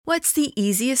What's the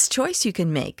easiest choice you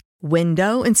can make?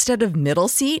 Window instead of middle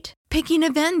seat? Picking a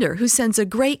vendor who sends a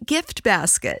great gift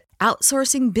basket?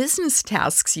 Outsourcing business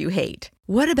tasks you hate?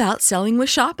 What about selling with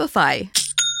Shopify?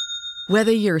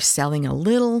 Whether you're selling a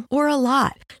little or a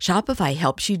lot, Shopify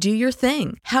helps you do your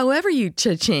thing, however you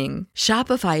cha-ching.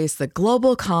 Shopify is the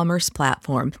global commerce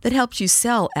platform that helps you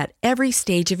sell at every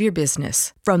stage of your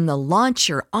business. From the launch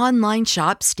your online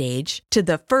shop stage to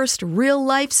the first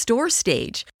real-life store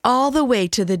stage, all the way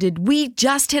to the did we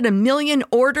just hit a million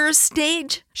orders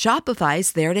stage.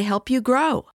 Shopify's there to help you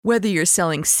grow. Whether you're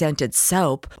selling scented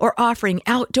soap or offering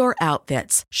outdoor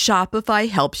outfits, Shopify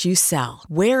helps you sell.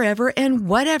 Wherever and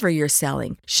whatever you're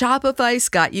selling, Shopify's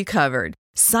got you covered.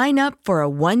 Sign up for a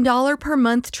 $1 per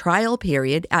month trial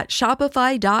period at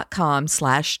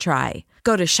shopify.com/try.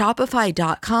 Go to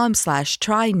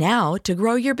shopify.com/try now to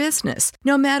grow your business,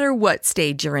 no matter what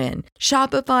stage you're in.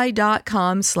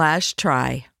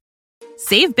 Shopify.com/try.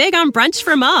 Save big on brunch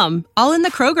for mom, all in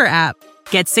the Kroger app.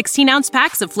 Get 16-ounce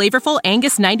packs of flavorful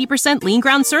Angus 90% lean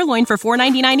ground sirloin for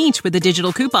 $4.99 each with a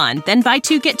digital coupon. Then buy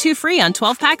 2, get 2 free on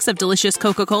 12 packs of delicious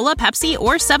Coca-Cola, Pepsi,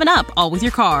 or 7-Up, all with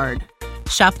your card.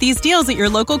 Shop these deals at your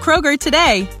local Kroger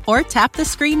today, or tap the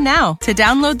screen now to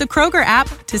download the Kroger app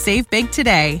to save big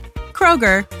today.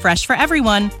 Kroger, fresh for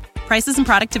everyone. Prices and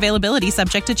product availability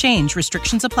subject to change.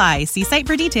 Restrictions apply. See site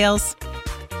for details.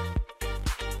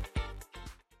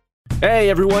 Hey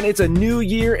everyone, it's a new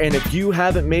year, and if you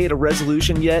haven't made a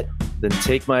resolution yet, then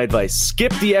take my advice.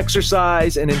 Skip the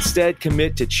exercise and instead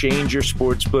commit to change your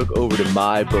sportsbook over to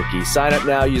MyBookie. Sign up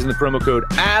now using the promo code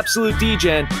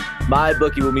AbsoluteDGen.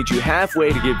 MyBookie will meet you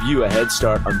halfway to give you a head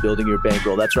start on building your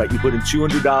bankroll. That's right, you put in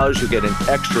 $200, you'll get an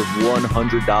extra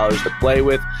 $100 to play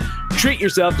with. Treat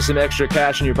yourself to some extra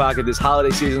cash in your pocket this holiday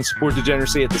season. Support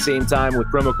degeneracy at the same time with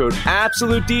promo code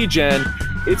AbsoluteDGen.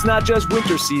 It's not just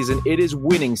winter season, it is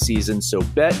winning season. So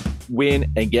bet,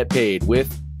 win, and get paid with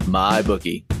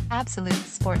MyBookie. Absolute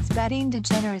sports betting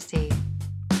degeneracy.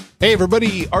 Hey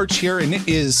everybody, Arch here, and it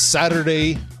is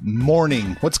Saturday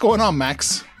morning. What's going on,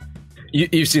 Max?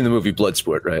 You've seen the movie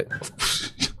Bloodsport, right?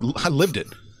 I lived it.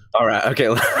 All right, okay.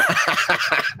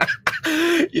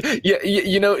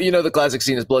 you know the classic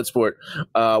scene is Bloodsport,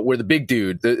 where the big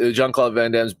dude, the Jean-Claude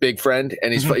Van Damme's big friend,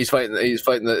 and he's fighting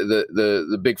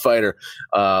the big fighter,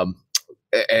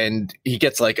 and he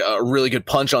gets like a really good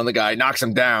punch on the guy, knocks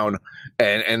him down,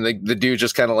 and the dude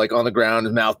just kind of like on the ground,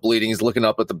 his mouth bleeding, he's looking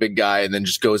up at the big guy, and then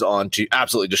just goes on to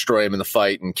absolutely destroy him in the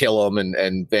fight and kill him,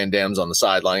 and Van Damme's on the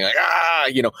sideline like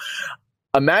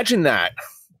imagine that,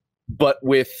 but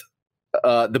with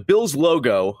the Bills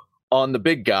logo on the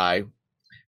big guy,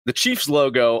 the Chiefs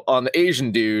logo on the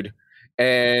Asian dude,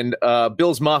 and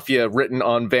Bills Mafia written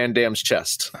on Van Damme's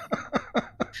chest.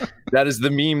 That is the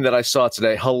meme that I saw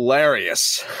today.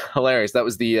 Hilarious. That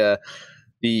was the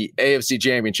AFC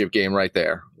Championship game right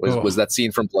there. Was that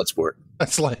scene from Bloodsport?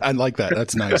 I like that.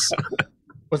 That's nice.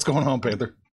 What's going on,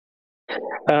 Panther?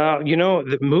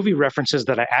 The movie references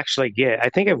that I actually get, I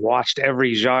think I've watched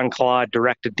every Jean-Claude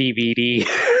direct-to-DVD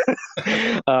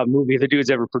movie the dude's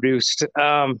ever produced.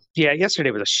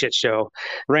 Yesterday was a shit show.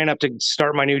 Ran up to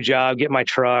start my new job, get my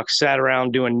truck, sat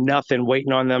around doing nothing,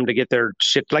 waiting on them to get their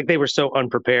shit. Like, they were so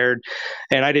unprepared,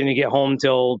 and I didn't get home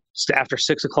till after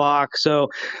 6 o'clock. So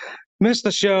missed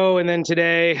the show, and then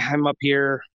today I'm up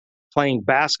here playing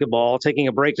basketball, taking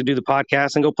a break to do the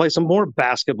podcast and go play some more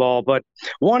basketball. But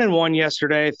 1-1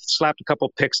 yesterday, slapped a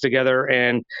couple picks together,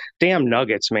 and damn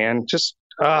Nuggets, man, just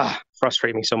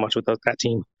frustrate me so much with that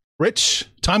team. Rich,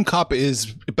 Time Cop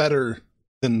is better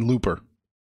than Looper,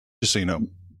 just so you know.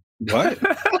 What?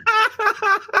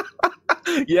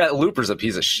 Yeah, Looper's a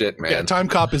piece of shit, man. Yeah, Time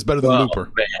Cop is better than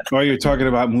Looper. Man. Oh, you're talking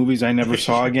about movies I never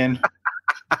saw again?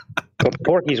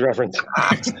 Porky's reference.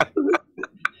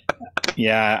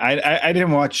 Yeah, I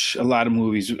didn't watch a lot of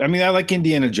movies. I mean, I like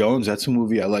Indiana Jones. That's a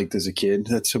movie I liked as a kid.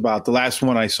 That's about the last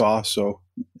one I saw. So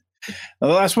the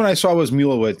last one I saw was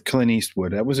Mule with Clint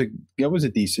Eastwood. That was a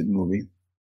decent movie.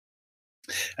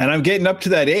 And I'm getting up to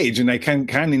that age, and I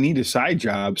kind of need a side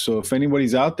job. So if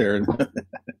anybody's out there,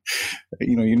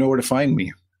 you know where to find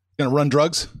me. Gonna run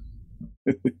drugs?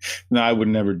 No, I would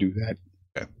never do that.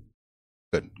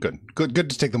 Okay. Good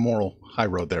to take the moral high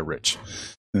road there, Rich.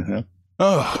 Uh-huh.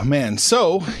 Oh, man.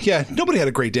 So, yeah, nobody had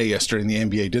a great day yesterday in the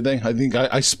NBA, did they? I think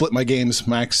I split my games,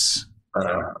 Max.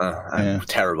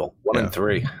 Terrible.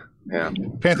 1-3. Yeah.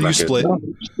 Panther, you split.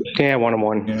 Yeah,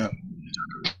 1-1. Yeah.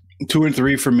 2 and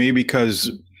 3 for me,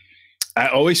 because I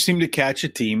always seem to catch a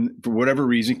team, for whatever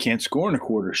reason, can't score in a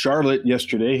quarter. Charlotte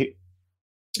yesterday,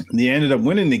 they ended up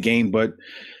winning the game, but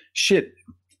shit,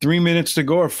 3 minutes to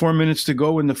go or 4 minutes to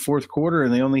go in the fourth quarter,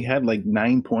 and they only had like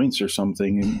 9 points or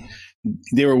something. And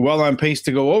they were well on pace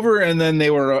to go over, and then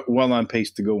they were well on pace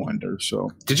to go under.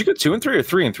 So, did you go 2-3 or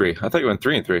 3-3? I thought you went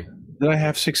 3-3. Did I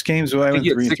have 6 games? Well, I went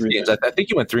 3-3. Games. I think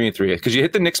you went 3-3 because you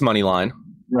hit the Knicks money line,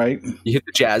 right? You hit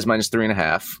the Jazz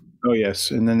 -3.5. Oh yes,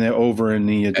 and then they're over in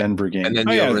the Denver game. And then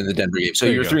over in the Denver game. So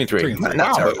you're 3-3.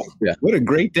 Not terrible. Yeah. What a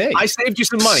great day! I saved you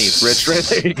some money, Rich. Right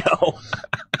there you go.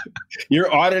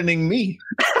 You're auditing me.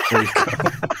 There you go.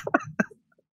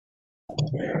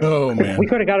 Oh man, we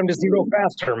could have got him to 0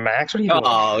 faster, Max. What are you doing?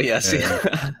 Oh yes,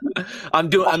 I'm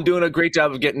doing a great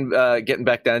job of getting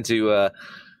back down to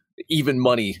even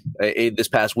money this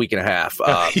past week and a half.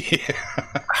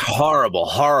 Horrible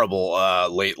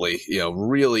lately.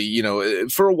 Really,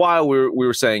 for a while we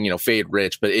were saying fade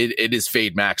Rich, but it is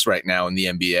fade Max right now in the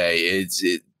NBA.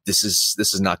 This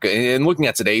is not good. And looking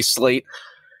at today's slate,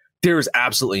 there is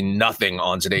absolutely nothing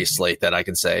on today's slate that I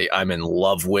can say I'm in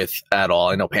love with at all.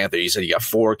 I know Panther, you said you got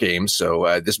 4 games,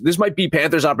 so this might be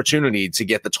Panther's opportunity to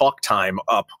get the talk time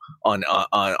up on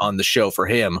the show for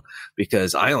him,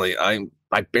 because I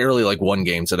barely like 1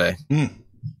 game today.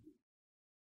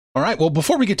 All right. Well,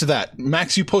 before we get to that,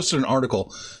 Max, you posted an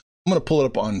article. I'm going to pull it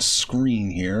up on screen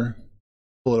here.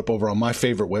 Pull it up over on my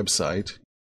favorite website.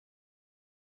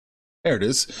 There it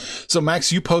is. So,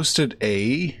 Max, you posted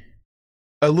a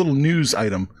little news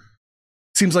item.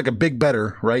 Seems like a big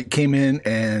better, right? Came in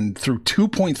and threw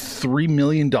 $2.3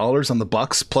 million on the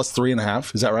Bucks plus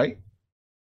 3.5. Is that right?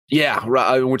 Yeah,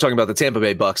 right. We're talking about the Tampa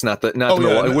Bay Bucks, not the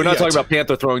Milwaukee. We're not talking about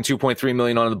Panther throwing $2.3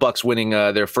 million on the Bucks winning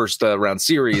their first round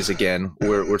series again.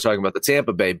 We're talking about the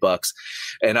Tampa Bay Bucks,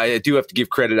 and I do have to give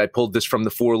credit. I pulled this from the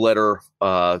 4-letter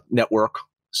network,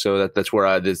 so that's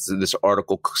where this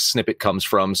article snippet comes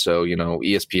from. So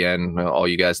ESPN, all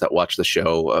you guys that watch the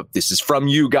show, this is from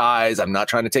you guys. I'm not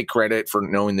trying to take credit for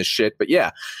knowing this shit, but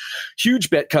yeah, huge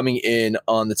bet coming in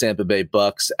on the Tampa Bay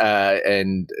Bucks,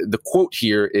 and the quote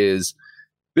here is,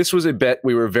 "This was a bet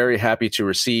we were very happy to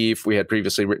receive. We had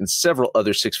previously written several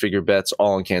other 6-figure bets,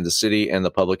 all in Kansas City, and the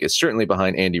public is certainly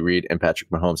behind Andy Reid and Patrick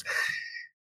Mahomes."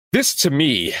 This, to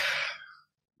me,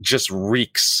 just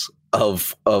reeks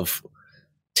of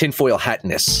tinfoil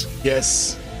hatness.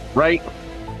 Yes. Right?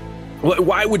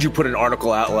 Why would you put an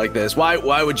article out like this? Why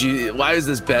is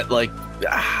this bet like...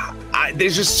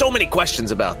 there's just so many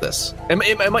questions about this. Am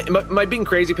I being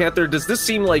crazy, Panther? Does this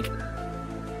seem like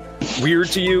weird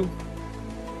to you?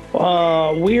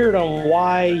 Weird on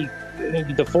why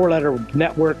the 4-letter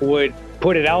network would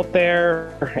put it out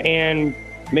there, and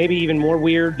maybe even more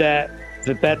weird that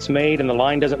the bet's made and the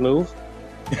line doesn't move.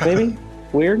 Maybe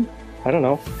weird. I don't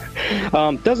know.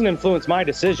 Doesn't influence my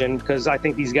decision, because I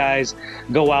think these guys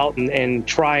go out and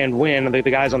try and win. The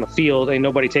guys on the field, ain't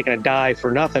nobody taking a dive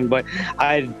for nothing. But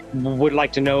I would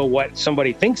like to know what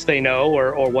somebody thinks they know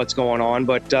or what's going on.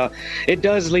 But it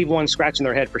does leave one scratching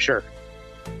their head for sure.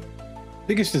 I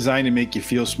think it's designed to make you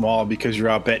feel small because you're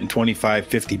out betting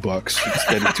 $25-50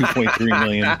 instead of $2.3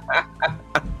 million.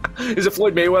 Is it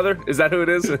Floyd Mayweather? Is that who it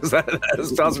is?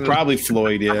 It's probably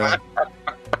Floyd, yeah.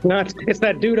 No, it's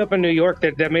that dude up in New York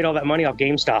that made all that money off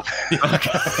GameStop.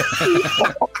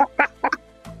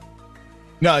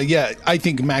 No, yeah, I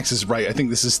think Max is right. I think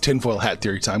this is tinfoil hat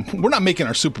theory time. We're not making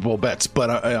our Super Bowl bets, but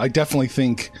I definitely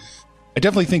think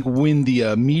when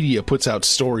the media puts out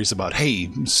stories about,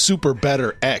 hey, Super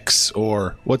Better X,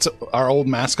 or what's our old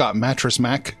mascot, Mattress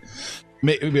Mac,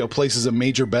 places a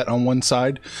major bet on one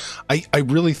side, I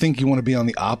really think you want to be on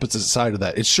the opposite side of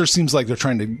that. It sure seems like they're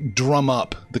trying to drum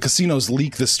up, the casinos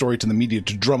leak this story to the media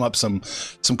to drum up some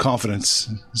confidence.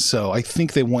 So I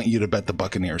think they want you to bet the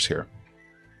Buccaneers here.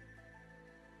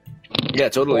 Yeah,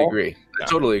 totally agree. I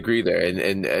totally agree there,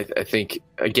 and I think,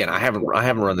 again, I haven't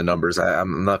run the numbers.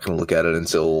 I'm not going to look at it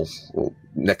until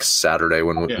next Saturday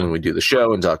when we do the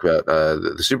show and talk about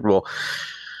the Super Bowl.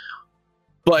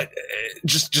 But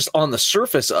just on the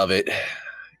surface of it,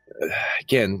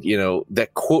 again,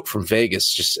 that quote from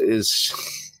Vegas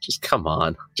just come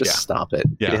on, stop it.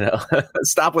 Yeah.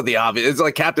 Stop with the obvious. It's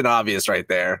like Captain Obvious right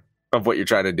there of what you're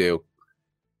trying to do.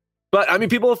 But I mean,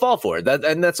 people will fall for it.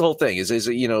 And that's the whole thing. Is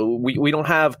we don't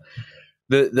have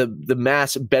the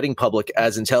mass betting public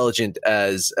as intelligent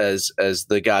as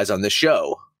the guys on this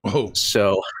show. Oh,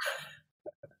 so.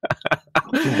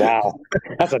 Wow,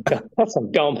 that's a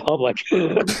dumb public.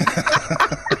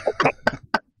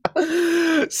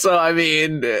 So I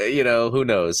mean, who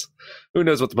knows? Who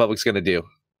knows what the public's going to do?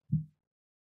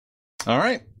 All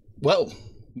right. Well,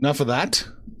 enough of that.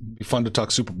 It'd be fun to talk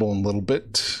Super Bowl in a little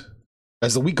bit.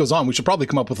 As the week goes on, we should probably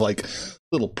come up with like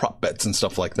little prop bets and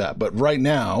stuff like that. But right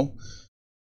now,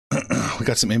 we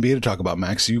got some NBA to talk about,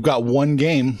 Max. You've got one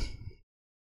game.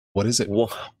 What is it?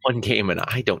 Well, one game, and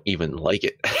I don't even like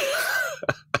it.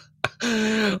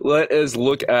 Let us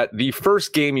look at the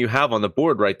first game you have on the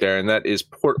board right there, and that is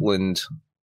Portland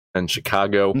and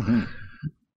Chicago. Mm-hmm.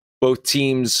 Both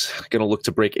teams going to look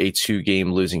to break a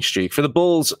 2-game losing streak. For the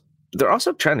Bulls, they're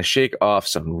also trying to shake off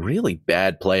some really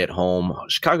bad play at home.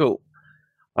 Chicago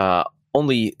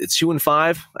only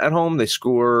 2-5 at home. They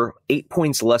score 8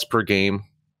 points less per game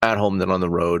at home than on the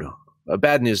road.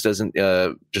 Bad news doesn't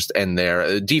just end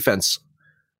there. Defense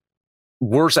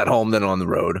worse at home than on the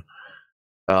road.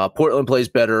 Portland plays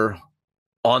better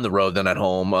on the road than at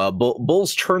home.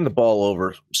 Bulls turn the ball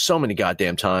over so many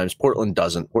goddamn times. Portland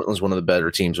doesn't. Portland's one of the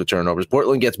better teams with turnovers.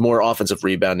 Portland gets more offensive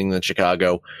rebounding than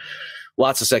Chicago.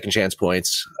 Lots of second chance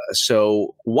points.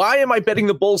 So why am I betting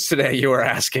the Bulls today, you are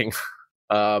asking?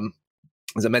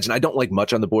 As I mentioned, I don't like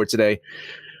much on the board today.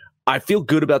 I feel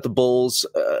good about the Bulls,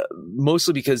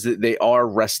 mostly because they are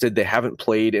rested. They haven't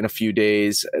played in a few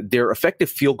days. Their effective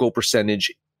field goal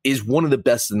percentage is one of the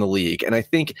best in the league. And I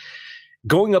think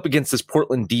going up against this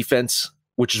Portland defense,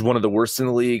 which is one of the worst in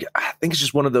the league, I think it's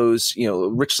just one of those,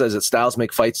 Rich says that styles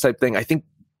make fights type thing. I think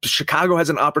Chicago has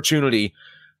an opportunity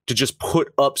to just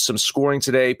put up some scoring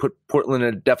today, put Portland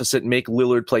in a deficit, make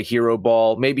Lillard play hero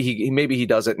ball. Maybe he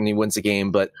does it and he wins the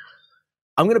game, but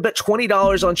I'm going to bet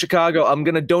 $20 on Chicago. I'm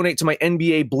going to donate to my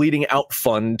NBA Bleeding Out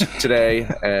Fund today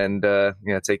and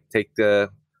take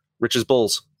Rich's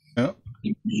Bulls. Yeah.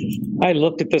 I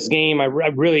looked at this game. I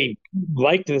really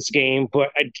liked this game, but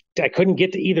I couldn't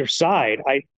get to either side.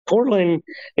 Portland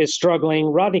is struggling.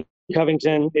 Rodney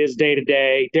Covington is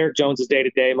day-to-day. Derek Jones is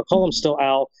day-to-day. McCollum's still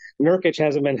out. Nurkic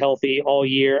hasn't been healthy all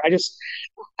year.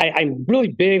 I'm really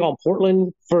big on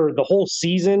Portland for the whole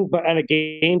season, but on a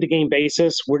game-to-game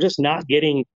basis, we're just not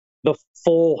getting the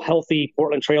full healthy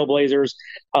Portland Trailblazers.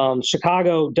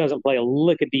 Chicago doesn't play a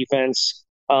lick of defense.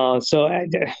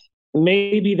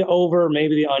 Maybe the over,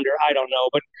 maybe the under. I don't know,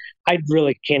 but I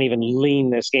really can't even lean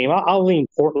this game. I'll lean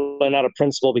Portland out of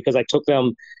principle because I took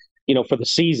them, for the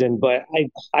season, but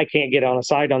I can't get on a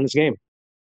side on this game.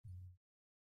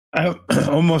 I'm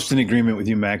almost in agreement with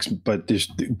you, Max, but the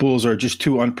Bulls are just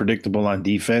too unpredictable on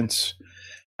defense.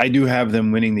 I do have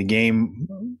them winning the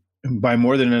game by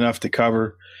more than enough to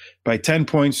cover by 10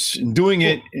 points, doing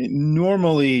it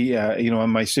normally, on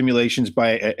my simulations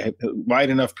by a wide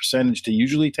enough percentage to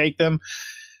usually take them.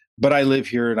 But I live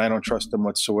here and I don't trust them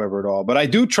whatsoever at all. But I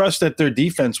do trust that their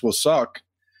defense will suck,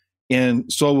 and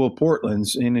so will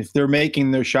Portland's. And if they're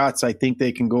making their shots, I think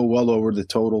they can go well over the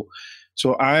total.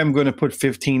 So I'm going to put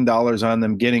 $15 on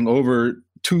them getting over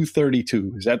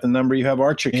 232. Is that the number you have,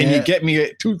 Archer? Can you get me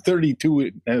at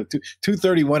 232,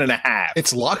 231 and a half?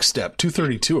 It's lockstep,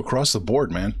 232 across the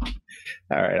board, man.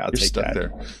 All right, I'll take that.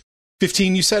 There.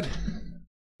 15, you said?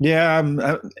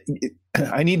 Yeah,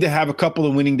 I need to have a couple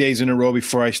of winning days in a row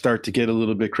before I start to get a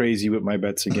little bit crazy with my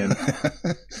bets again.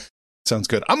 Sounds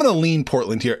good. I'm going to lean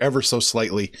Portland here ever so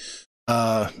slightly.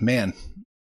 Man,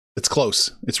 it's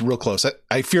close. It's real close.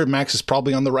 I fear Max is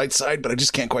probably on the right side, but I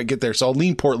just can't quite get there. So I'll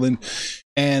lean Portland,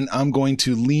 and I'm going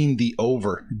to lean the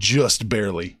over just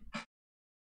barely.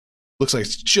 Looks like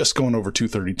it's just going over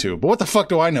 232. But what the fuck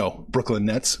do I know, Brooklyn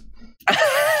Nets?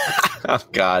 Oh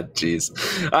God, jeez!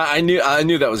 I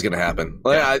knew that was going to happen.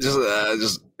 Like, I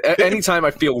just anytime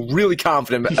I feel really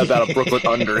confident about a Brooklyn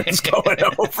under, it's going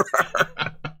over.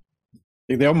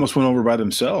 They almost went over by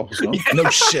themselves. No, no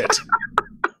shit.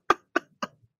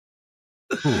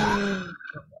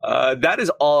 That is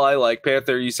all I like.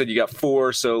 Panther, you said you got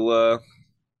 4, so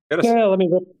let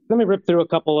me rip through a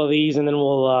couple of these, and then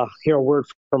we'll hear a word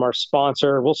from our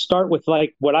sponsor. We'll start with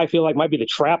what I feel like might be the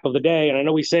trap of the day, and I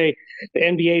know we say the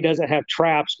NBA doesn't have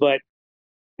traps, but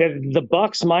the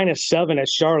Bucks -7 at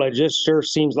Charlotte just sure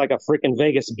seems like a freaking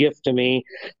Vegas gift to me.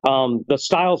 The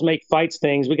styles make fights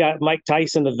things. We got Mike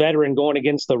Tyson, the veteran, going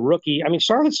against the rookie. I mean,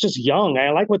 Charlotte's just young.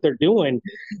 I like what they're doing,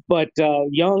 but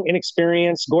young,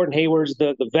 inexperienced. Gordon Hayward's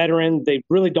the veteran. They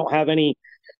really don't have any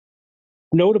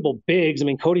notable bigs. I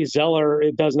mean, Cody Zeller,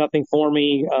 it does nothing for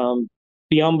me.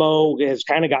 Biyombo has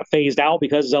kind of got phased out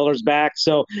because Zeller's back.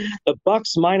 So the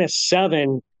Bucks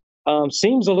 -7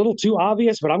 seems a little too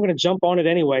obvious, but I'm going to jump on it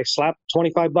anyway. Slap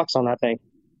 $25 on that thing.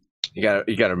 You got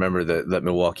to remember that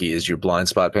Milwaukee is your blind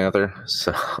spot, Panther.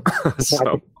 So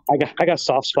I got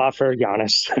soft spot for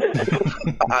Giannis.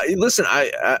 Listen,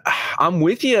 I'm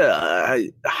with you. I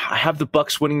have the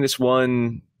Bucks winning this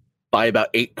one by about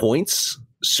 8 points.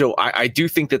 So I do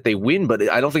think that they win, but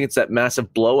I don't think it's that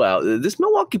massive blowout. This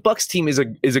Milwaukee Bucks team is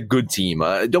a good team.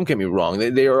 Don't get me wrong;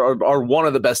 they are one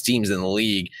of the best teams in the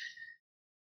league,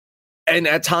 and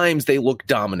at times they look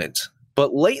dominant.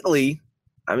 But lately,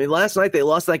 I mean, last night they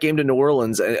lost that game to New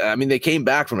Orleans. I mean, they came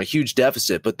back from a huge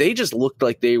deficit, but they just looked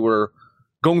like they were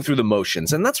going through the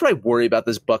motions. And that's what I worry about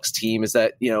this Bucks team is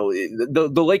that,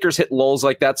 the Lakers hit lulls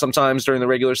like that sometimes during the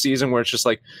regular season where it's just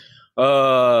like,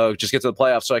 just get to the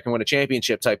playoffs so I can win a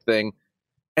championship type thing.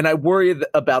 And I worry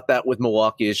about that with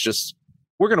Milwaukee. Is just,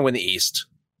 we're going to win the East,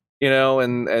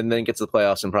 and then get to the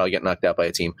playoffs and probably get knocked out by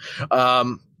a team.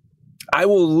 I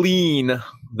will lean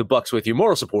the Bucks with you,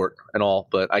 moral support and all,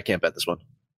 but I can't bet this one.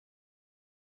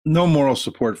 No moral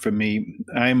support for me.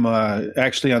 I'm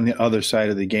actually on the other side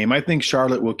of the game. I think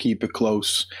Charlotte will keep it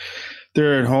close.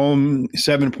 They're at home.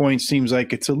 7 points seems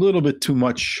like it's a little bit too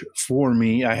much for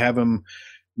me. I have them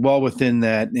well within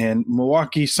that. And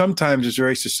Milwaukee sometimes is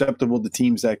very susceptible to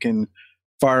teams that can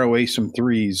fire away some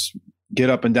threes,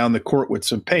 get up and down the court with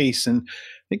some pace. And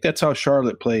I think that's how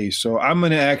Charlotte plays. So I'm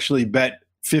going to actually bet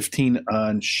 15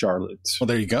 on Charlotte. Well,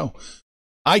 there you go.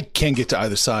 I can't get to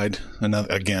either side.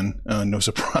 Again, no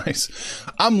surprise.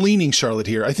 I'm leaning Charlotte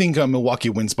here. I think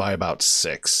Milwaukee wins by about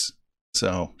 6.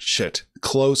 So shit,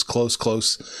 close.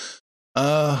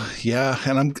 Yeah,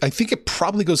 and I think it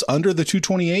probably goes under the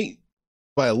 228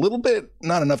 by a little bit.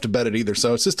 Not enough to bet it either.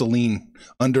 So it's just a lean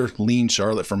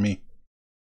Charlotte for me.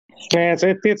 Yeah,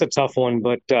 it's a tough one,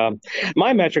 but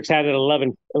my metrics had an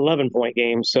 11 point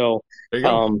game. So there you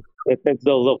go. It's a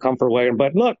little comfort wagon.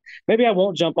 But look, maybe I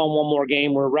won't jump on one more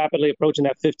game. We're rapidly approaching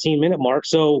that 15-minute mark.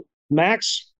 So,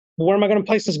 Max, where am I going to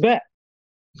place this bet?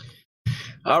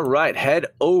 All right, head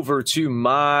over to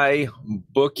my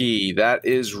bookie. That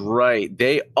is right.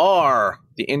 They are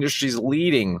the industry's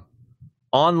leading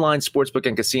online sportsbook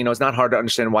and casino. It's not hard to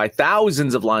understand why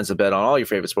thousands of lines of bet on all your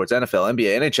favorite sports, NFL,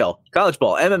 NBA, NHL, college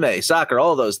ball, MMA, soccer,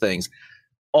 all those things.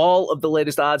 All of the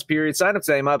latest odds, period. Sign up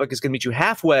today. MyBook is going to meet you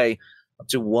halfway up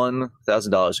to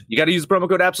 $1,000. You got to use the promo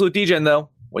code AbsoluteDGen, though,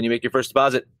 when you make your first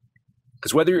deposit.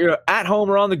 Because whether you're at home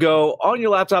or on the go, on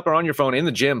your laptop or on your phone, in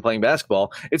the gym playing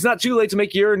basketball, it's not too late to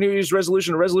make your New Year's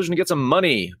resolution a resolution to get some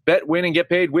money. Bet, win, and get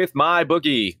paid with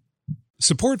MyBookie.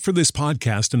 Support for this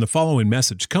podcast and the following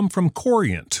message come from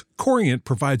Corient. Corient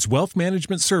provides wealth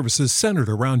management services centered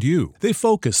around you. They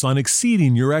focus on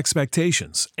exceeding your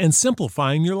expectations and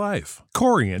simplifying your life.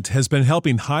 Corient has been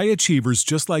helping high achievers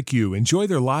just like you enjoy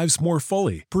their lives more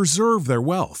fully, preserve their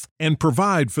wealth, and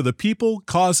provide for the people,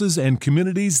 causes, and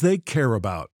communities they care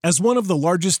about. As one of the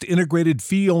largest integrated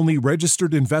fee-only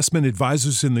registered investment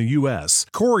advisors in the U.S.,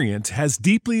 Corient has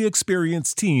deeply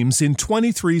experienced teams in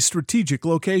 23 strategic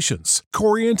locations.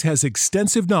 Corient has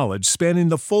extensive knowledge spanning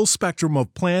the full spectrum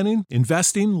of planning,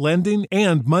 investing, lending,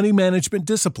 and money management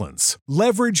disciplines.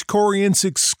 Leverage Corient's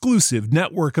exclusive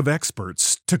network of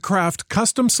experts to craft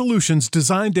custom solutions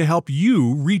designed to help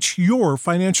you reach your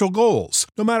financial goals,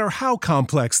 no matter how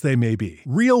complex they may be.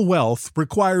 Real wealth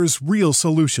requires real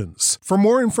solutions. For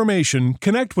more information,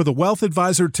 connect with a wealth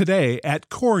advisor today at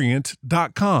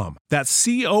Corient.com. That's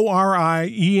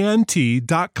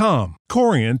Corient.com.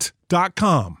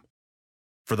 Corient.com.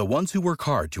 For the ones who work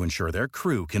hard to ensure their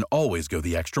crew can always go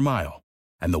the extra mile,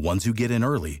 and the ones who get in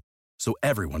early so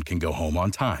everyone can go home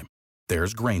on time,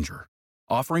 there's Grainger,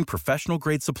 offering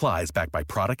professional-grade supplies backed by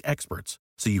product experts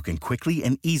so you can quickly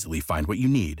and easily find what you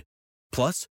need.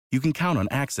 Plus, you can count on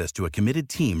access to a committed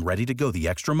team ready to go the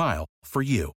extra mile for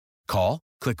you. Call,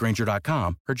 click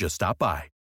Grainger.com, or just stop by.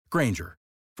 Grainger,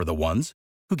 for the ones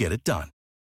who get it done.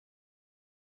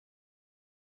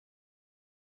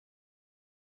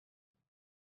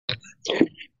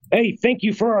 Hey, thank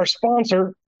you for our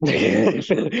sponsor. I'm going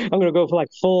to go for like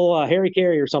full Harry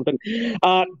Carey or something.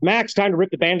 Max, time to rip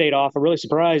the Band-Aid off. I'm really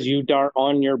surprised you dart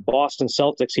on your Boston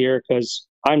Celtics here because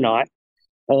I'm not.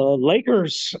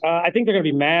 Lakers, I think they're going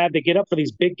to be mad. They get up for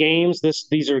these big games.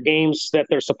 These are games that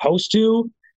they're supposed to.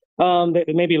 They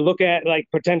maybe look at like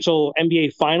potential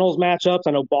NBA Finals matchups.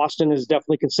 I know Boston is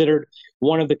definitely considered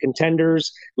one of the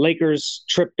contenders. Lakers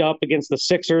tripped up against the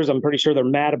Sixers. I'm pretty sure they're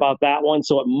mad about that one.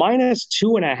 So at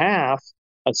 -2.5,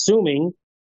 assuming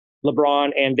LeBron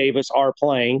and Davis are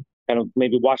playing, and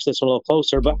maybe watch this one a little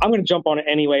closer, but I'm going to jump on it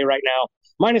anyway right now.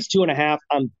 -2.5,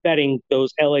 I'm betting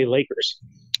those LA Lakers.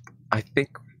 I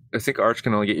think Arch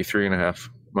can only get you 3.5,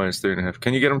 -3.5.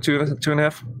 Can you get him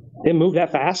 2.5? They move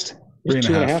that fast?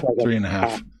 3.5.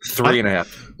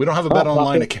 3.5. We don't have a bet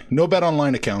online. No bet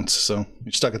online accounts, so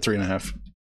you're stuck at 3.5.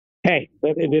 Hey,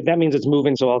 that means it's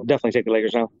moving, so I'll definitely take the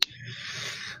Lakers now.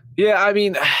 Yeah, I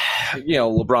mean,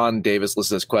 LeBron Davis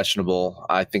listed as questionable.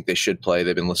 I think they should play.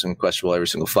 They've been listed questionable every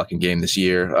single fucking game this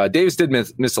year. Davis did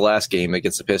miss the last game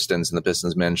against the Pistons, and the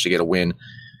Pistons managed to get a win.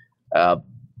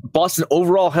 Boston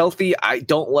overall healthy. I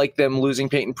don't like them losing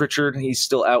Peyton Pritchard. He's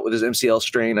still out with his MCL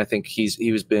strain. I think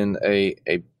he's been a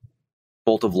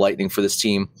bolt of lightning for this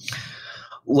team.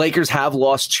 Lakers have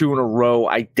lost 2 in a row.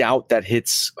 I doubt that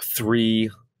hits 3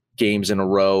 games in a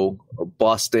row.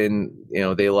 Boston,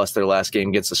 they lost their last game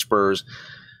against the Spurs,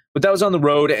 but that was on the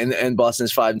road, and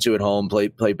Boston's 5-2 at home.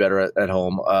 Play better at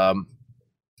home.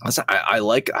 I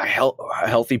like a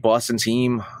healthy Boston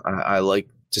team. I like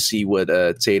to see what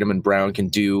Tatum and Brown can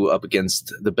do up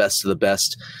against the best of the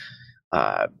best.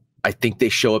 I think they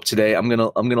show up today. I'm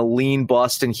gonna lean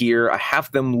Boston here. I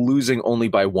have them losing only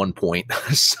by 1 point,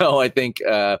 so I think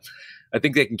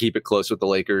they can keep it close with the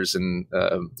Lakers, and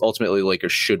ultimately the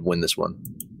Lakers should win this one.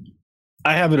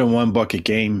 I have it a 1 bucket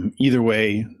game either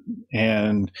way,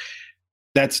 and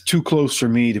that's too close for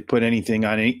me to put anything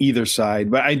on either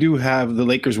side. But I do have the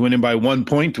Lakers winning by 1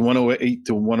 point,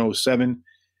 108-107.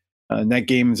 And that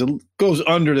game goes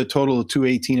under the total of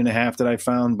 218.5 that I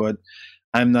found, but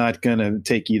I'm not going to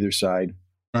take either side.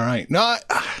 All right. No,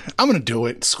 I'm going to do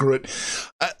it. Screw it.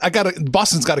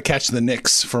 Boston's got to catch the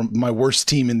Knicks for my worst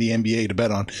team in the NBA to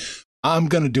bet on. I'm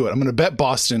going to do it. I'm going to bet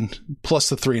Boston plus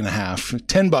the 3.5,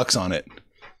 $10 on it.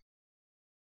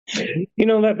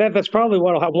 That's probably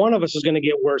one of us is going to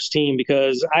get worse team,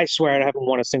 because I swear I haven't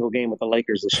won a single game with the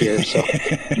Lakers this year. So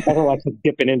I don't like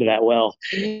dipping into that well.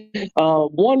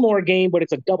 One more game, but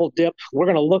it's a double dip. We're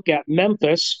going to look at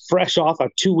Memphis, fresh off a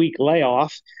 2-week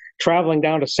layoff, traveling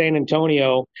down to San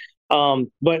Antonio.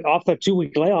 But off the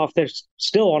 2-week layoff, they're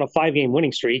still on a 5-game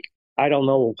winning streak. I don't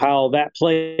know how that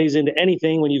plays into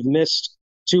anything when you've missed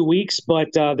 2 weeks, but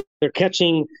they're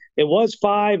catching. It was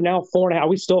 5, now 4.5. Are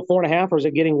we still 4.5, or is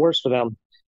it getting worse for them?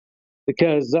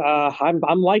 Because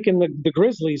I'm liking the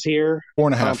Grizzlies here.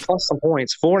 4.5 plus some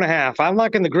points. 4.5. I'm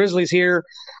liking the Grizzlies here,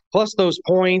 plus those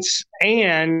points.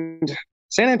 And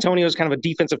San Antonio is kind of a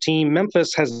defensive team.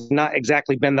 Memphis has not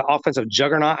exactly been the offensive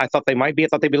juggernaut I thought they might be. I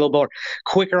thought they'd be a little more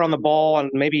quicker on the ball and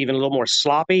maybe even a little more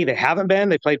sloppy. They haven't been.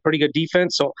 They played pretty good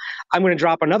defense. So I'm going to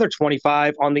drop another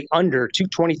 25 on the under,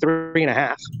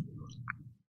 223.5.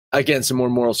 Again, some more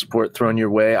moral support thrown your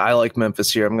way. I like Memphis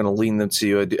here. I'm going to lean them to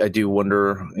you. I do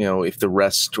wonder, if the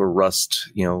rest or rust,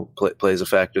 plays a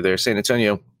factor there. San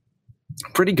Antonio,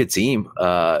 pretty good team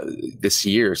this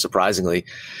year, surprisingly.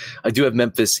 I do have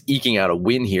Memphis eking out a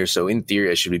win here, so in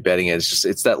theory I should be betting it.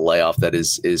 It's that layoff that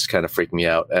is kind of freaking me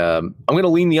out. I'm going to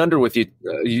lean the under with you.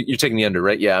 You're taking the under,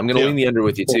 right? Yeah, I'm going to lean the under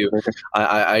with you too.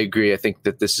 I agree. I think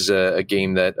that this is a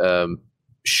game that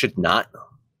should not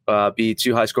be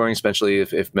too high scoring, especially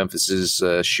if Memphis's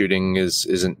shooting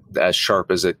isn't as sharp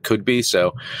as it could be.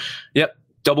 So, yep,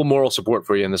 double moral support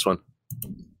for you in this one.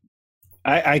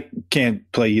 I can't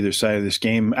play either side of this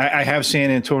game. I have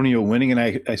San Antonio winning,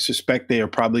 and I suspect they are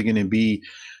probably going to be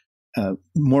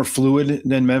more fluid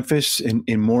than Memphis and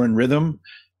more in rhythm,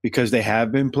 because they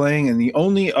have been playing. And the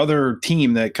only other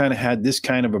team that kind of had this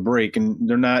kind of a break, and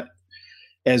they're not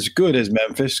as good as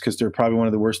Memphis because they're probably one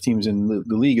of the worst teams in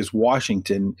the league, is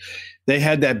Washington. They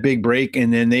had that big break,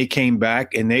 and then they came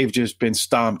back, and they've just been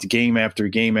stomped game after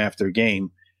game after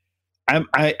game.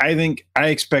 I think I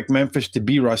expect Memphis to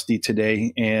be rusty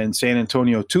today and San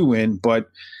Antonio to win, but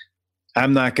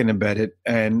I'm not going to bet it.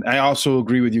 And I also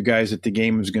agree with you guys that the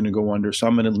game is going to go under, so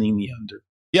I'm going to lean the under.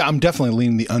 Yeah, I'm definitely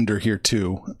leaning the under here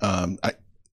too. About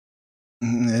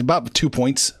 2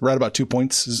 points, right about 2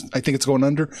 points. I think it's going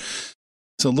under.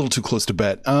 It's a little too close to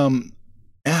bet.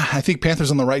 I think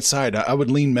Panthers on the right side. I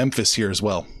would lean Memphis here as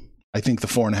well. I think the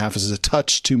 4.5 is a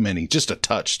touch too many, just a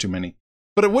touch too many.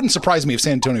 But it wouldn't surprise me if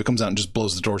San Antonio comes out and just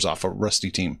blows the doors off a rusty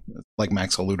team, like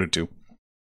Max alluded to.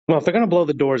 Well, if they're going to blow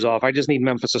the doors off, I just need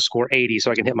Memphis to score 80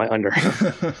 so I can hit my under.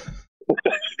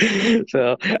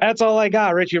 So that's all I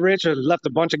got, Richie Rich. I left a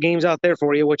bunch of games out there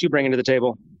for you. What you bringing to the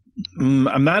table?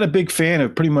 I'm not a big fan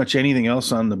of pretty much anything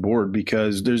else on the board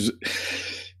because there's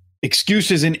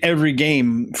excuses in every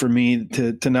game for me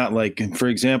to not like. And for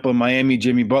example, Miami,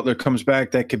 Jimmy Butler comes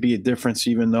back. That could be a difference,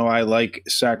 even though I like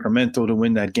Sacramento to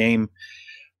win that game.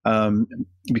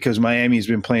 Because Miami's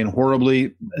been playing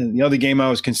horribly. And the other game I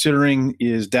was considering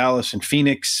is Dallas and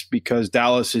Phoenix because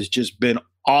Dallas has just been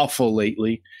awful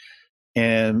lately.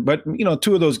 But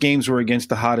two of those games were against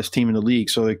the hottest team in the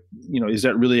league. So, is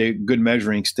that really a good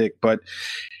measuring stick? But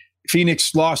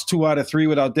Phoenix lost 2 out of 3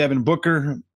 without Devin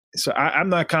Booker. So I'm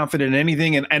not confident in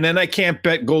anything. And then I can't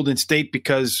bet Golden State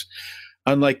because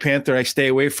unlike Panther, I stay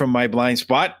away from my blind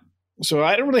spot. So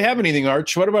I don't really have anything,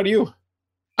 Arch. What about you?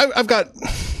 I've got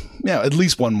at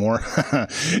least one more.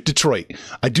 Detroit.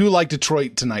 I do like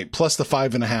Detroit tonight, plus the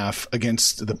 5.5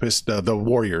 against the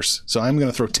Warriors. So I'm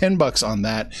going to throw $10 on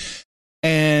that.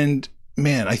 And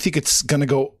man, I think it's going to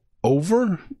go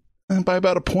over by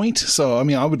about a point. So,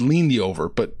 I would lean the over,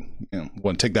 but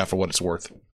wouldn't take that for what it's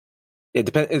worth. It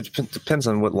depends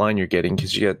on what line you're getting,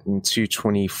 because you get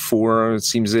 224, it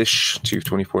seems ish.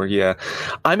 224, yeah.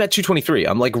 I'm at 223.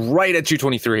 I'm like right at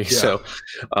 223, so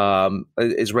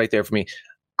it's right there for me.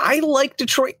 I like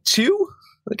Detroit too.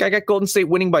 Like, I got Golden State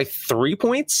winning by 3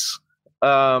 points.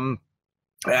 I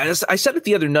said it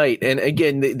the other night, and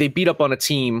again, they beat up on a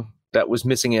team that was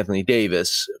missing Anthony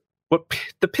Davis. But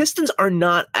the Pistons are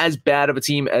not as bad of a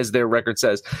team as their record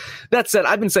says. That said,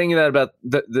 I've been saying that about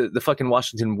the fucking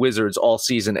Washington Wizards all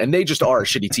season, and they just are a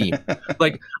shitty team.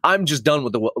 Like, I'm just done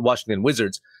with the Washington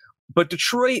Wizards. But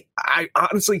Detroit, I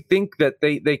honestly think that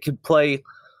they could play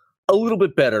a little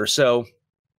bit better. So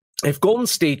if Golden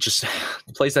State just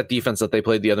plays that defense that they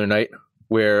played the other night,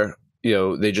 where, you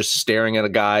know, they're just staring at a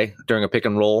guy during a pick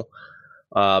and roll,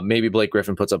 maybe Blake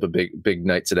Griffin puts up a big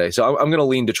night today. So I'm going to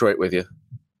lean Detroit with you.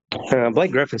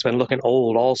 Blake Griffin's been looking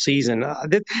old all season.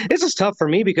 This is tough for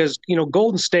me because, you know,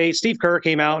 Golden State, Steve Kerr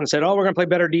came out and said, oh, we're going to play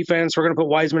better defense. We're going to put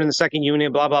Wiseman in the second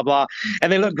unit, blah, blah, blah.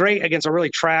 And they look great against a really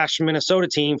trash Minnesota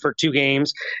team for 2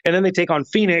 games. And then they take on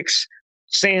Phoenix,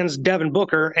 sans Devin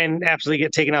Booker, and absolutely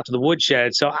get taken out to the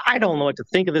woodshed. So I don't know what to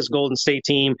think of this Golden State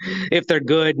team, if they're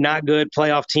good, not good,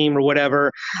 playoff team or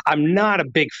whatever. I'm not a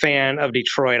big fan of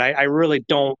Detroit. I really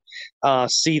don't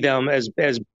see them as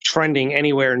trending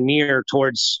anywhere near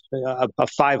towards a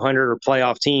 500 or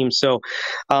playoff team. So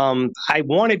I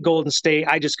wanted Golden State.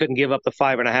 I just couldn't give up the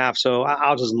 5.5. So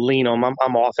I'll just lean them.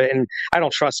 I'm off it. And I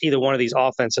don't trust either one of these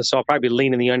offenses. So I'll probably be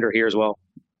leaning the under here as well.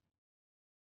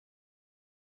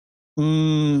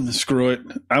 Screw it.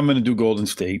 I'm going to do Golden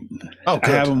State. Oh,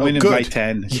 good. I have them winning by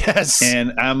 10. Yes.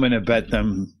 And I'm going to bet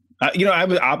them. I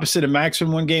was opposite of Max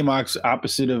in one game,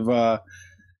 opposite of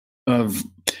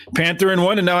Panther in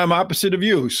one, and now I'm opposite of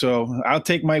you. So I'll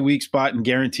take my weak spot and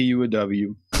guarantee you a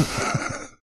W. I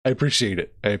appreciate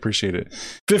it.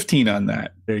 15 on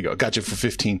that. There you go. Got you for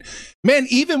 15. Man,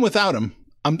 even without him,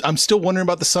 I'm still wondering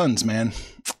about the Suns, man.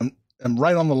 I'm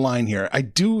right on the line here. I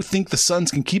do think the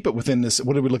Suns can keep it within this.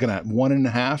 What are we looking at?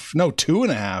 1.5? No,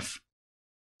 2.5.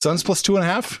 Suns plus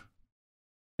 2.5.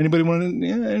 Anybody want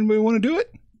to do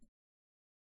it?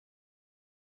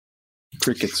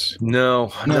 Crickets.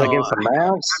 No. Against the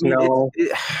Mavs? No.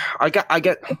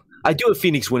 I do have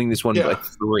Phoenix winning this one by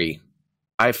 3.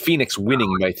 I have Phoenix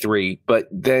winning by 3, but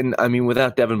then, I mean,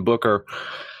 without Devin Booker,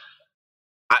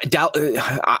 I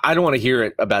don't want to hear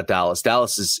it about Dallas.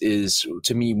 Dallas is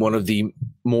to me one of the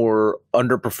more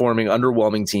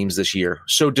underwhelming teams this year.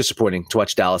 So disappointing to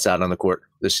watch Dallas out on the court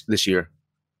this year.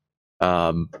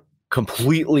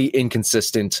 Completely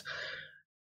inconsistent.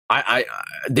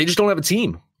 They just don't have a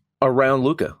team around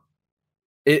Luka.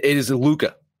 It is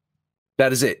Luka.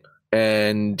 That is it.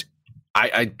 And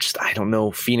I don't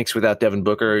know. Phoenix without Devin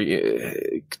Booker,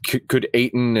 could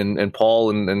Ayton and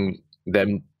Paul and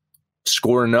them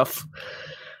score enough?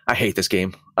 I hate this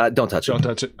game. Don't touch it. Don't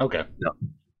touch it. Okay. No.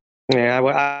 Yeah,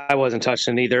 I wasn't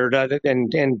touching either.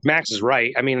 And Max is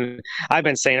right. I mean, I've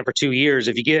been saying it for 2 years.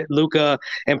 If you get Luka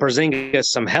and Porzingis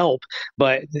some help,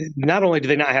 but not only do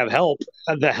they not have help,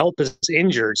 the help is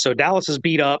injured. So Dallas is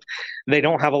beat up. They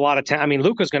don't have a lot of time. I mean,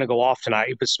 Luka's going to go off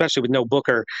tonight, especially with no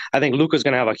Booker. I think Luka's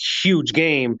going to have a huge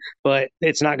game, but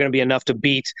it's not going to be enough to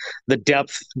beat the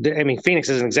depth. I mean, Phoenix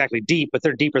isn't exactly deep, but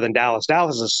they're deeper than Dallas.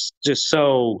 Dallas is just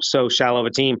so shallow of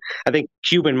a team. I think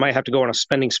Cuban might have to go on a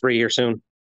spending spree here soon.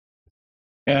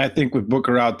 And I think with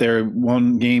Booker out there,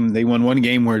 they won one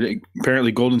game where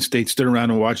apparently Golden State stood around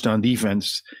and watched on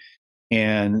defense,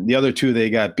 and the other 2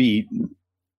 they got beat.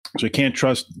 So you can't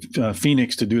trust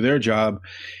Phoenix to do their job.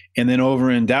 And then over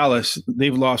in Dallas,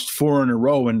 they've lost 4 in a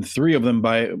row, and 3 of them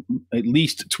by at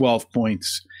least 12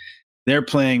 points. They're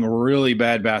playing really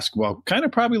bad basketball, kind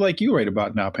of probably like you right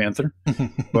about now, Panther.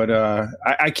 But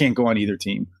I can't go on either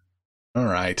team. All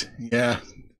right. Yeah.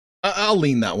 I'll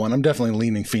lean that one. I'm definitely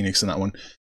leaning Phoenix in that one.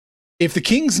 If the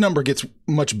Kings number gets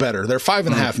much better, they're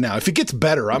 5.5 now. If it gets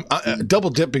better, I'm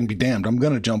double dipping be damned. I'm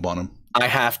going to jump on them. I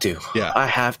have to. Yeah. I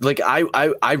have. Like,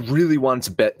 I really wanted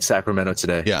to bet Sacramento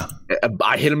today. Yeah.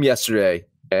 I hit them yesterday,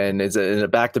 and it's in a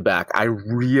back-to-back. I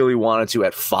really wanted to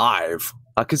at 5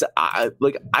 because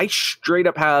I straight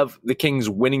up have the Kings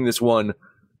winning this one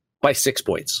by 6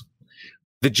 points.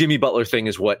 The Jimmy Butler thing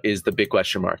is what is the big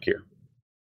question mark here.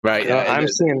 Right. I'm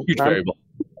seeing huge variable.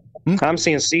 I'm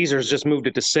seeing Caesars just moved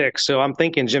it to 6, so I'm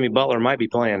thinking Jimmy Butler might be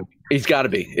playing. He's got to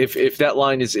be. If that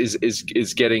line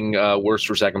is getting worse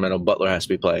for Sacramento, Butler has to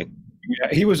be playing. Yeah,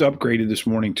 he was upgraded this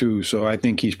morning too, so I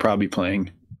think he's probably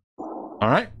playing. All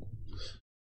right.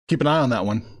 Keep an eye on that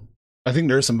one. I think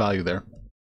there is some value there.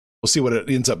 We'll see what it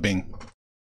ends up being.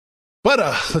 But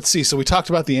let's see. So we talked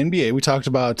about the NBA. We talked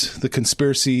about the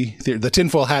conspiracy, the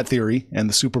tinfoil hat theory, and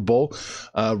the Super Bowl.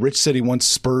 Rich said he wants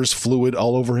Spurs fluid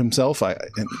all over himself.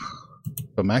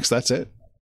 But Max, that's it.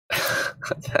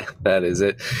 That is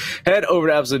it. Head over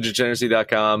to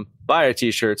absolutedegeneracy.com. Buy our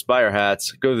t-shirts, buy our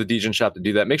hats. Go to the Degen shop to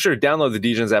do that. Make sure to download the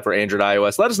Degens app for Android,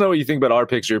 iOS. Let us know what you think about our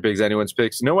picks, your picks, anyone's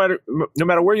picks. No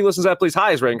matter where you listen to that, please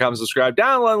highest rate and comment, subscribe,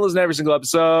 download, and listen to every single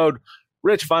episode.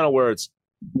 Rich, final words.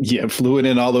 Yeah, fluid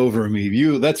in all over me.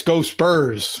 Let's go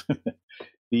Spurs.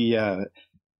 And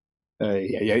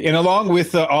along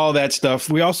with all that stuff,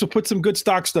 we also put some good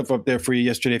stock stuff up there for you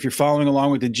yesterday. If you're following along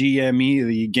with the GME,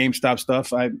 the GameStop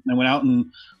stuff, I went out and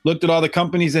looked at all the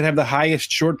companies that have the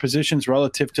highest short positions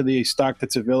relative to the stock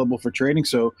that's available for trading.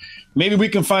 So maybe we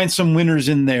can find some winners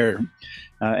in there.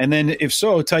 And then if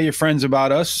so, tell your friends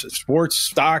about us, sports,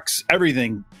 stocks,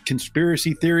 everything,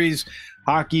 conspiracy theories,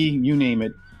 hockey, you name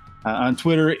it. On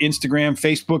Twitter, Instagram,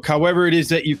 Facebook, however it is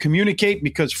that you communicate,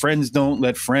 because friends don't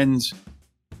let friends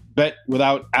bet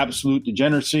without absolute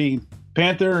degeneracy.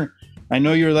 Panther, I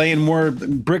know you're laying more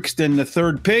bricks than the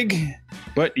third pig,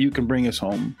 but you can bring us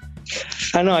home.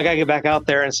 I know I got to get back out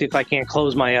there and see if I can't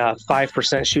close my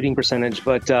 5% shooting percentage.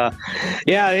 But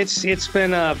yeah, it's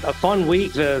been a fun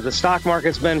week. The stock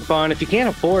market's been fun. If you can't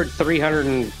afford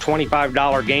 $325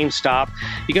 GameStop,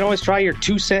 you can always try your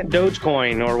 2-cent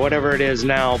Dogecoin or whatever it is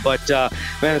now. But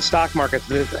man, the stock market,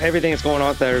 everything that's going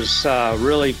on there's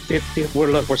really,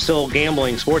 we're still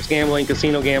gambling, sports gambling,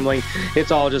 casino gambling.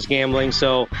 It's all just gambling.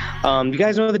 So you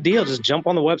guys know the deal. Just jump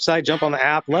on the website, jump on the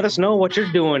app. Let us know what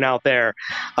you're doing out there.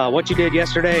 What you did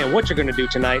yesterday and what you're going to do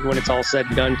tonight when it's all said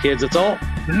and done, kids. It's all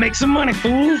make some money,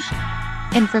 fools.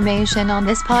 Information on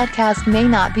this podcast may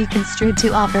not be construed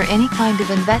to offer any kind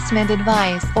of investment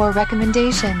advice or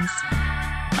recommendations.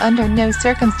 Under no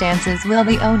circumstances will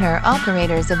the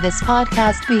owner-operators of this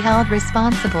podcast be held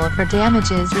responsible for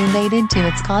damages related to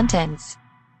its contents.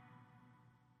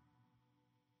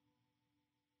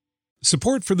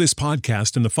 Support for this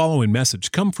podcast and the following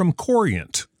message come from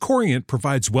Corient. Corient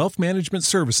provides wealth management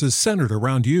services centered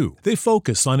around you. They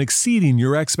focus on exceeding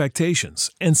your expectations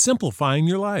and simplifying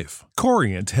your life.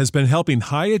 Corient has been helping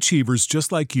high achievers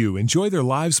just like you enjoy their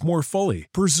lives more fully,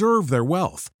 preserve their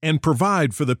wealth, and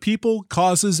provide for the people,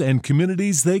 causes, and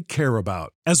communities they care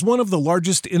about. As one of the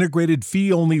largest integrated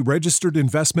fee-only registered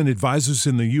investment advisors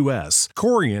in the U.S.,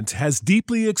 Corient has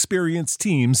deeply experienced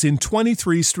teams in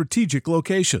 23 strategic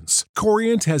locations.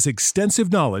 Corient has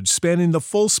extensive knowledge spanning the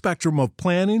full spectrum of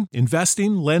planning,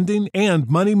 investing, lending, and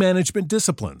money management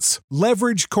disciplines.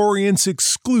 Leverage Corient's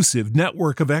exclusive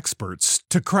network of experts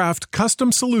to craft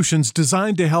custom solutions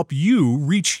designed to help you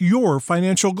reach your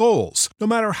financial goals, no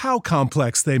matter how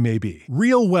complex they may be.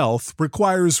 Real wealth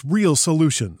requires real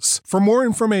solutions. For more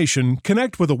information,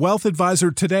 connect with a wealth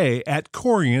advisor today at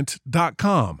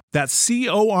Corient.com. That's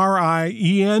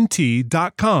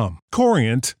Corient.com.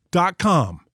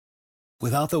 Corient.com.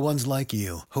 Without the ones like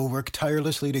you, who work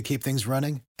tirelessly to keep things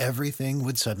running, everything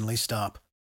would suddenly stop.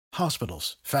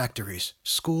 Hospitals, factories,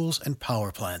 schools, and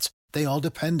power plants, they all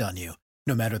depend on you.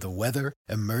 No matter the weather,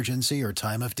 emergency, or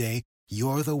time of day,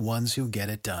 you're the ones who get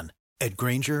it done. At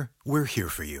Grainger, we're here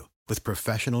for you with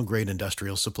professional-grade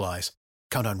industrial supplies.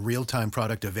 Count on real-time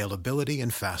product availability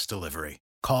and fast delivery.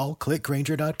 Call, click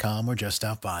Grainger.com, or just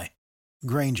stop by.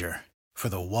 Grainger, for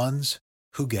the ones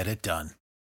who get it done.